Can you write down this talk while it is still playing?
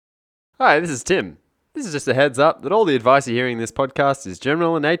Hi, this is Tim. This is just a heads up that all the advice you're hearing in this podcast is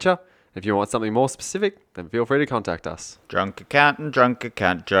general in nature. If you want something more specific, then feel free to contact us. Drunk accountant, drunk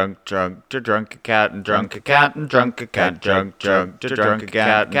accountant, drunk to drunk accountant, drunk accountant, drunk accountant, drunk to drunk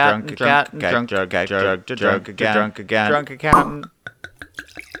accountant, drunk accountant, drunk to drunk accountant, drunk accountant.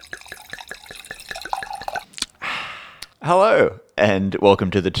 Hello, and welcome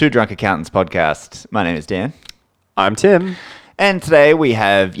to the Two Drunk Accountants podcast. My name is Dan. I'm Tim. And today we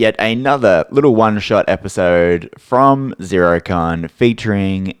have yet another little one-shot episode from Xerocon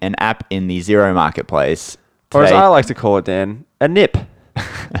featuring an app in the Xero marketplace. Or as I like to call it, Dan, a nip.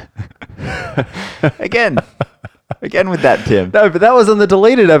 Again with that, Tim. No, but that was on the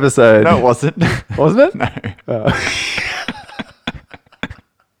deleted episode. No, it wasn't. Wasn't it? No.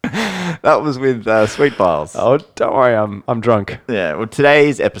 That was with Sweet Files. Oh, don't worry, I'm drunk. Yeah, well,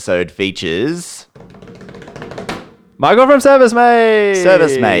 today's episode features Michael from ServiceMate.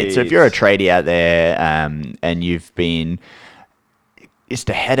 ServiceMate. So if you're a tradie out there and you've been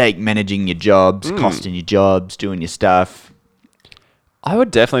just a headache managing your jobs, costing your jobs, doing your stuff, I would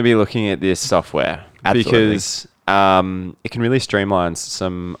definitely be looking at this software. Absolutely. Because it can really streamline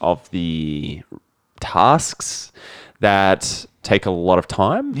some of the tasks that take a lot of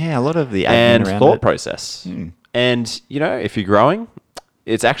time. yeah, a lot of the admin And around thought it. process. And, if you're growing,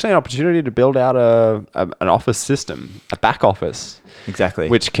 it's actually an opportunity to build out an office system, a back office. Exactly.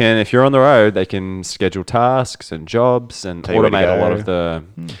 Which can, if you're on the road, they can schedule tasks and jobs and Tell you where to automate a lot go. of the,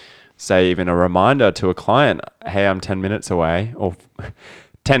 say, even a reminder to a client, hey, I'm 10 minutes away or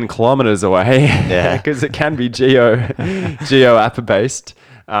 10 kilometers away. Yeah. Because it can be geo app based.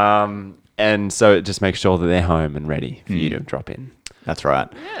 And so it just makes sure that they're home and ready for you to drop in. That's right.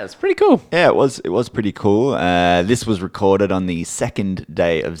 Yeah, it's pretty cool. Yeah, it was pretty cool. This was recorded on the second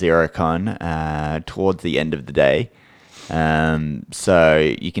day of Xerocon, towards the end of the day.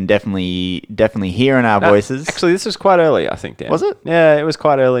 So you can definitely hear in our voices. Actually, this was quite early, I think, Dan. Was it? Yeah, it was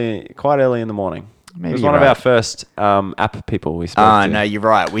quite early in the morning. Maybe it was you're one of right. our first app people we spoke to. No, you're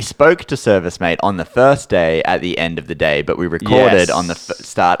right. We spoke to ServiceMate on the first day at the end of the day, but we recorded Yes. on the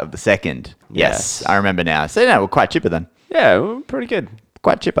start of the second. Yes, Yes. I remember now. So no, we're quite chipper then. Yeah, we were pretty good.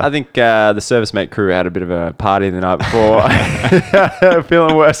 Quite chipper. I think the ServiceMate crew had a bit of a party the night before,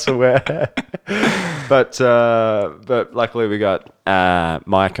 feeling worse for wear. But luckily we got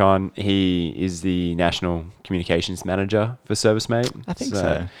Mike on. He is the National Communications Manager for ServiceMate. I think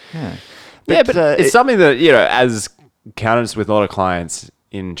so. Yeah. Yeah, but it's something that, as accountants with a lot of clients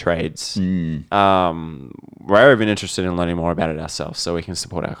in trades, we're even interested in learning more about it ourselves so we can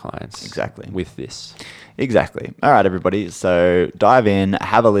support our clients. Exactly. With this. Exactly. All right, everybody. So dive in,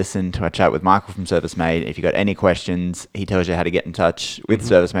 have a listen to our chat with Michael from ServiceMate. If you've got any questions, he tells you how to get in touch with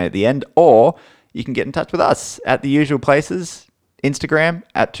ServiceMate at the end, or you can get in touch with us at the usual places: Instagram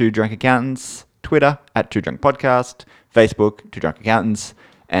at Two Drunk Accountants, Twitter at Two Drunk Podcast, Facebook Two Drunk Accountants,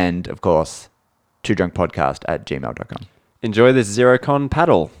 and of course, twodrunkpodcast at gmail.com. Enjoy this Xerocon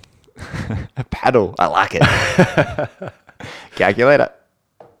paddle. A paddle. I like it. Calculator.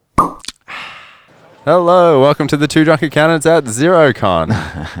 Hello, welcome to the Two Drunk Accountants at Xerocon.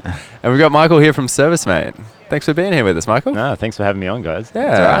 And we've got Michael here from ServiceMate. Thanks for being here with us, Michael. No, thanks for having me on, guys.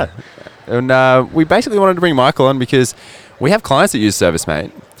 Yeah. That's all right. And we basically wanted to bring Michael on because we have clients that use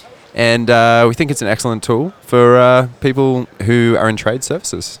ServiceMate. And we think it's an excellent tool for people who are in trade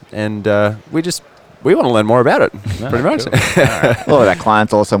services. And we want to learn more about it, pretty much. Cool. All right. A lot of our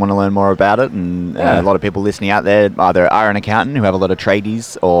clients also want to learn more about it, and Yeah. a lot of people listening out there either are an accountant who have a lot of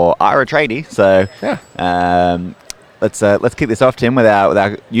tradies or are a tradie. So let's kick this off, Tim, with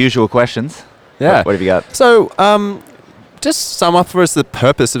our usual questions. Yeah. What have you got? So just sum up for us the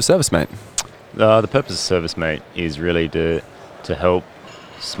purpose of ServiceMate. The purpose of ServiceMate is really to help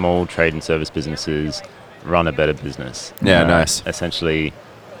small trade and service businesses run a better business. Yeah, nice. Essentially,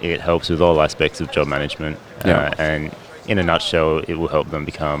 it helps with all aspects of job management. Yeah. And in a nutshell, it will help them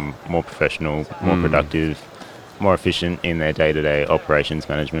become more professional, more productive, more efficient in their day-to-day operations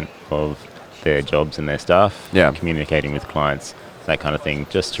management of their jobs and their staff, Yeah. communicating with clients, that kind of thing,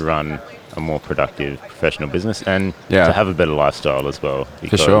 just to run a more productive professional business and Yeah. to have a better lifestyle as well.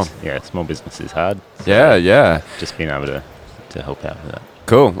 Because, sure. small business is hard. So Yeah. just being able to help out with that.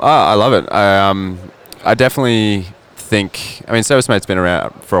 Cool. I love it. I definitely think, ServiceMate's been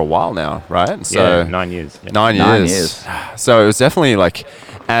around for a while now, right? So 9 years. Yeah. 9 9 years. years. So it was definitely like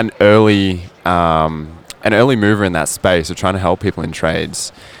an early mover in that space of trying to help people in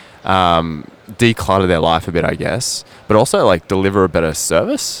trades declutter their life a bit, I guess, but also like deliver a better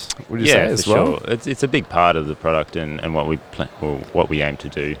service. Would you say for as well? sure. It's a big part of the product and what we aim to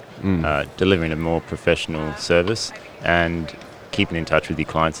do, delivering a more professional service and keeping in touch with your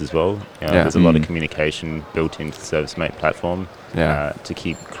clients as well. Yeah. There's a lot of communication built into the ServiceMate platform Yeah. to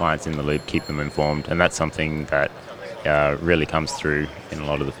keep clients in the loop, keep them informed, and that's something that really comes through in a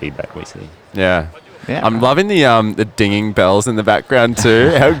lot of the feedback we see. Yeah. Yeah. I'm loving the dinging bells in the background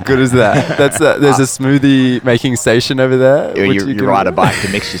too. How good is that? There's a smoothie making station over there. which You can- ride a bike to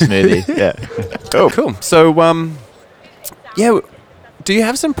mix your smoothie. Yeah. Cool. So, yeah, do you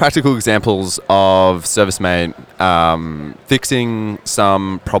have some practical examples of ServiceMate fixing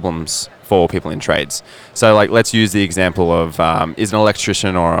some problems for people in trades? So, like, let's use the example of is an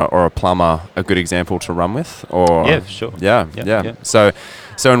electrician or a plumber a good example to run with? Or Yeah, for sure. Yeah. Yeah.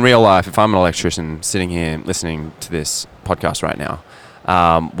 So in real life, if I'm an electrician sitting here listening to this podcast right now,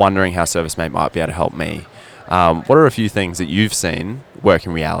 wondering how ServiceMate might be able to help me, what are a few things that you've seen work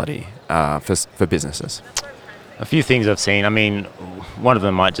in reality for businesses? A few things I've seen. I mean, one of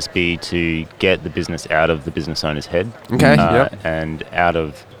them might just be to get the business out of the business owner's head. Okay, yep. And out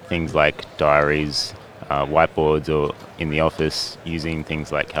of things like diaries, whiteboards, or in the office using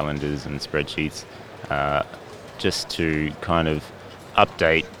things like calendars and spreadsheets, just to kind of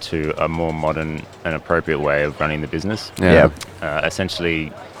update to a more modern and appropriate way of running the business. Yeah.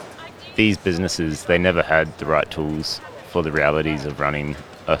 Essentially, these businesses, they never had the right tools for the realities of running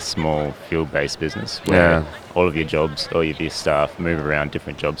a small field-based business where all of your jobs, all of your staff move around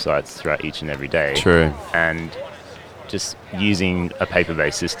different job sites throughout each and every day. True. And just using a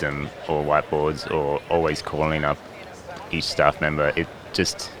paper-based system or whiteboards or always calling up each staff member, it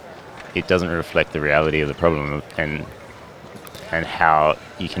doesn't reflect the reality of the problem and how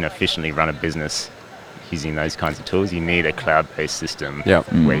you can efficiently run a business using those kinds of tools. You need a cloud-based system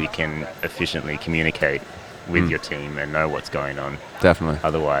where you can efficiently communicate with your team and know what's going on. Definitely.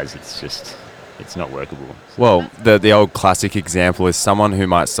 Otherwise, it's not workable. Well, the old classic example is someone who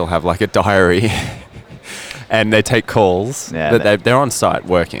might still have like a diary and they take calls, Yeah, but they're on site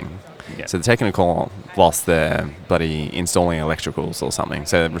working. Yeah. So they're taking a call whilst they're bloody installing electricals or something.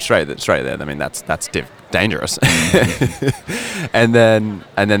 So straight there. I mean, that's dangerous. and then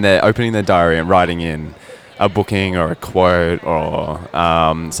they're opening their diary and writing in a booking or a quote or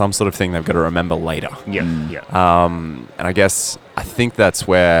some sort of thing they've got to remember later. Yeah. And I think that's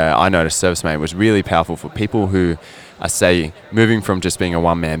where I noticed ServiceMate was really powerful for people who are, say, moving from just being a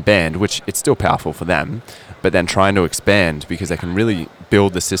one-man band, which it's still powerful for them, but then trying to expand because they can really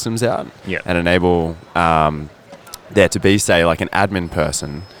build the systems out and enable there to be, say, like an admin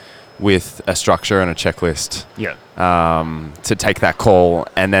person with a structure and a checklist to take that call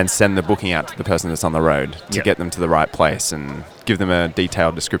and then send the booking out to the person that's on the road to get them to the right place and give them a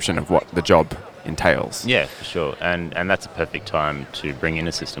detailed description of what the job entails. Yeah, for sure. And that's a perfect time to bring in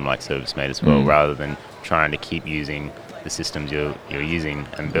a system like ServiceMate as well, rather than trying to keep using the systems you're using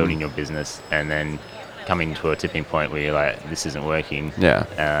and building your business and then coming to a tipping point where you're like, this isn't working,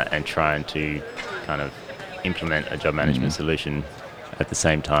 and trying to kind of implement a job management solution at the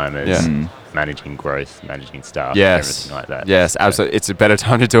same time as managing growth, managing staff, everything like that. Yes, absolutely. It's a better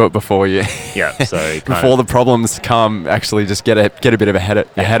time to do it before you. So before the problems come, actually just get a bit of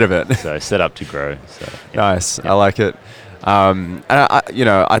ahead of it. So set up to grow. So Nice, I like it. And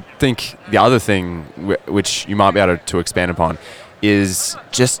I think the other thing which you might be able to expand upon is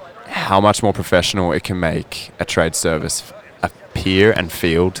just how much more professional it can make a trade service appear and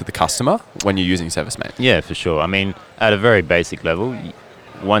feel to the customer when you're using ServiceMate. Yeah, for sure. I mean, at a very basic level,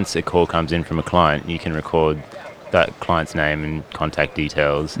 once a call comes in from a client, you can record that client's name and contact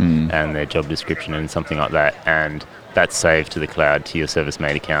details and their job description and something like that, and that's saved to the cloud to your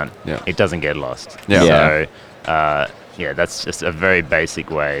ServiceMate account. It doesn't get lost. So that's just a very basic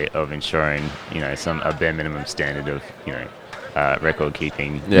way of ensuring a bare minimum standard of record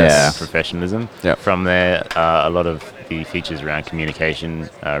keeping and professionalism. From there, a lot of the features around communication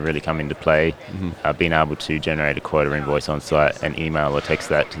really come into play. Being able to generate a quote or invoice on site and email or text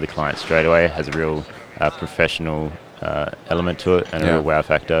that to the client straight away has a real professional element to it and a real wow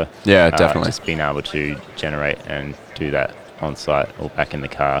factor. Definitely. Just being able to generate and do that on site or back in the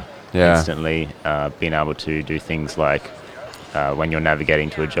car instantly. Being able to do things like when you're navigating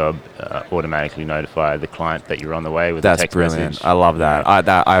to a job, automatically notify the client that you're on the way with a text brilliant. message. I love that.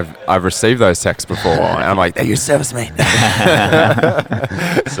 I've received those texts before, and I'm like, they're your ServiceMate.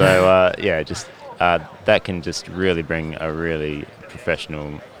 So that can just really bring a really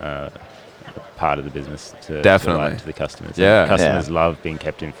professional part of the business to life to the customers. Customers love being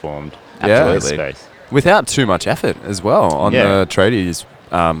kept informed. Absolutely. Space. Without too much effort as well on the tradies'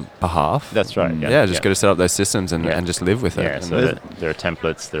 behalf. That's right. Just got to set up those systems and just live with it. Yeah, so there are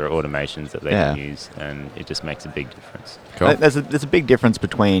templates, there are automations that they can use, and it just makes a big difference. Cool. There's a big difference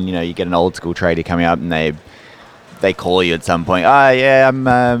between, you get an old school trader coming up and they call you at some point. Oh yeah,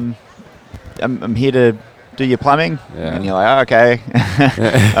 I'm here to do your plumbing, Yeah. and you're like, oh,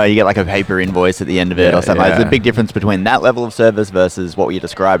 okay. You get like a paper invoice at the end of it Yeah, or something. yeah. There's a big difference between that level of service versus what you're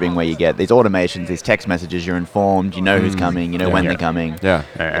describing, where you get these automations, these text messages. You're informed. You know who's coming. You know when they're coming.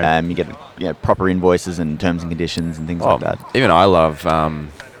 Yeah. You get proper invoices and terms and conditions and things like that. Even I love,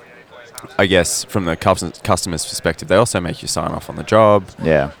 I guess, from the customer's perspective, they also make you sign off on the job.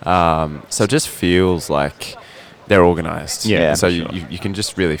 Yeah. So it just feels like they're organized. Yeah, So for you can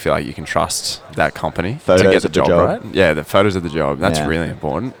just really feel like you can trust that company to Photos get the of the job, job. right. Yeah, the photos of the job. That's Yeah. really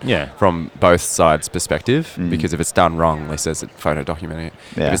important. Yeah. From both sides' perspective, Mm. because if it's done wrong, at least there's a photo documenting it.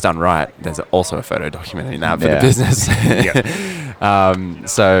 Yeah. If it's done right, there's also a photo documenting that for Yeah. the business.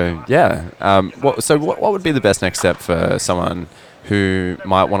 What would be the best next step for someone who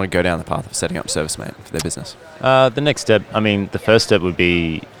might want to go down the path of setting up ServiceMate for their business? The next step, the first step would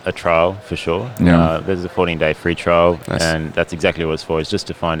be a trial for sure. Yeah. There's a 14-day free trial, Nice. and that's exactly what it's for. It's just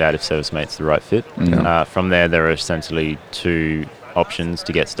to find out if ServiceMate's the right fit. Yeah. From there are essentially two options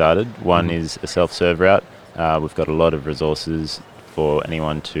to get started. One is a self-serve route. We've got a lot of resources for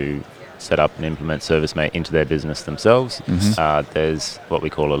anyone to set up and implement ServiceMate into their business themselves. There's what we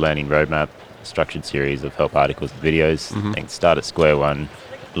call a learning roadmap, a structured series of help articles and videos. They can start at square one,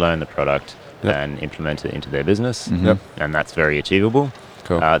 learn the product, Yep. and implement it into their business. Yep. And that's very achievable.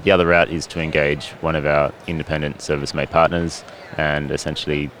 Cool. The other route is to engage one of our independent ServiceMate partners, and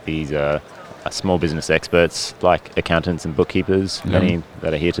essentially these are small business experts like accountants and bookkeepers, many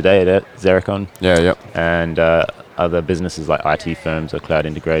that are here today at Xerocon, Yeah, yep. and other businesses like IT firms or cloud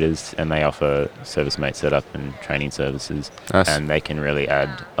integrators, and they offer ServiceMate setup and training services. Nice. And they can really add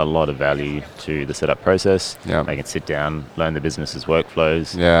a lot of value to the setup process. Yeah. They can sit down, learn the business's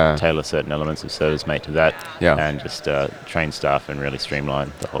workflows, Yeah. tailor certain elements of ServiceMate to that, Yeah. and just train staff and really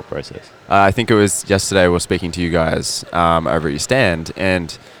streamline the whole process. I think it was yesterday we were speaking to you guys over at your stand,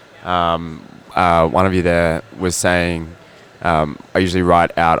 and one of you there was saying, I usually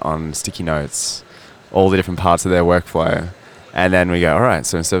write out on sticky notes all the different parts of their workflow, and then we go, all right,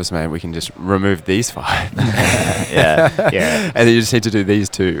 so in ServiceMate we can just remove these 5. Yeah. Yeah. And then you just need to do these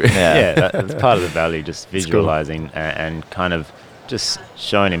 2. Yeah, that's part of the value, just visualizing and kind of just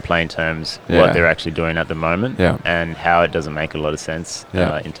showing in plain terms Yeah. what they're actually doing at the moment, Yeah. and how it doesn't make a lot of sense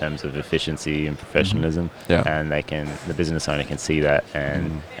Yeah. in terms of efficiency and professionalism. Yeah. And the business owner can see that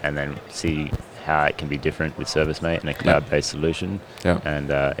and then see how it can be different with ServiceMate and a cloud-based solution. Yeah.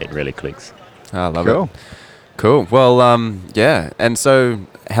 And it really clicks. I love Cool. it. Cool. Well, yeah. And so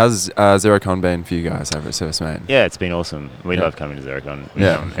how's Xerocon been for you guys over at ServiceMate? Yeah, it's been awesome. We Yeah. love coming to Xerocon. We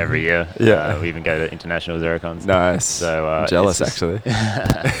Yeah. come every year. Yeah. We even go to international Xerocons. Nice. So I'm jealous, it's just-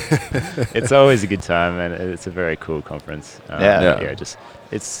 actually. It's always a good time, and it's a very cool conference. Yeah.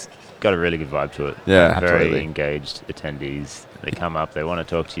 It's got a really good vibe to it. Yeah, Very absolutely. engaged attendees. They come up, they want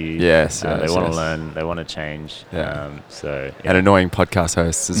to talk to you. Yes, they yes, want yes. to learn, they want to change. Yeah. Yeah. And annoying podcast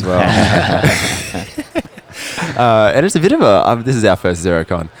hosts as well. And it's a bit of this is our first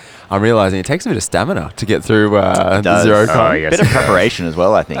Xerocon. I'm realizing it takes a bit of stamina to get through the does. Xerocon. Oh, yes, Bit of it does. preparation as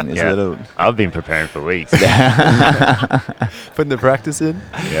well, I think. There's a Yeah. little. I've been preparing for weeks. Putting the practice in.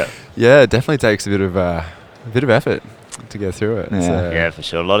 Yeah. Yeah, it definitely takes a bit of effort to go through it. Yeah. So, Yeah, for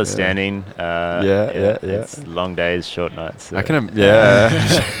sure. A lot of Yeah. standing. Yeah. It's long days, short nights. I can, yeah.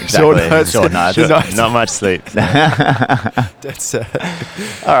 Exactly. Short nights. Not much sleep. That's, All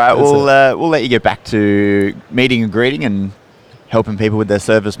right, That's we'll let you get back to meeting and greeting and helping people with their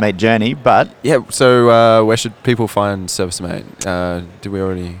ServiceMate journey. But yeah. So where should people find ServiceMate? Did we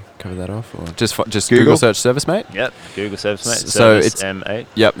already cover that off, or just Google Google? search ServiceMate? Yep, Google ServiceMate. So it's- Service M8.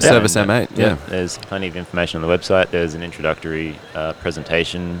 Yep, Yeah. Service M8. Yeah. There's plenty of information on the website. There's an introductory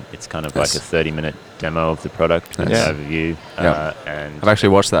presentation. It's kind of Yes. like a 30-minute demo of the product, Nice. an Yeah. overview, Yeah. and I've actually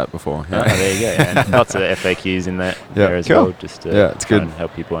watched that before. Oh, there you go. And lots of FAQs in there as Cool. well, just to Yeah, it's try good. and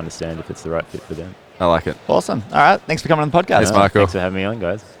help people understand if it's the right fit for them. I like it. awesome. All right, thanks for coming on the podcast. Thanks, Michael. Thanks for having me on,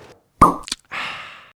 guys.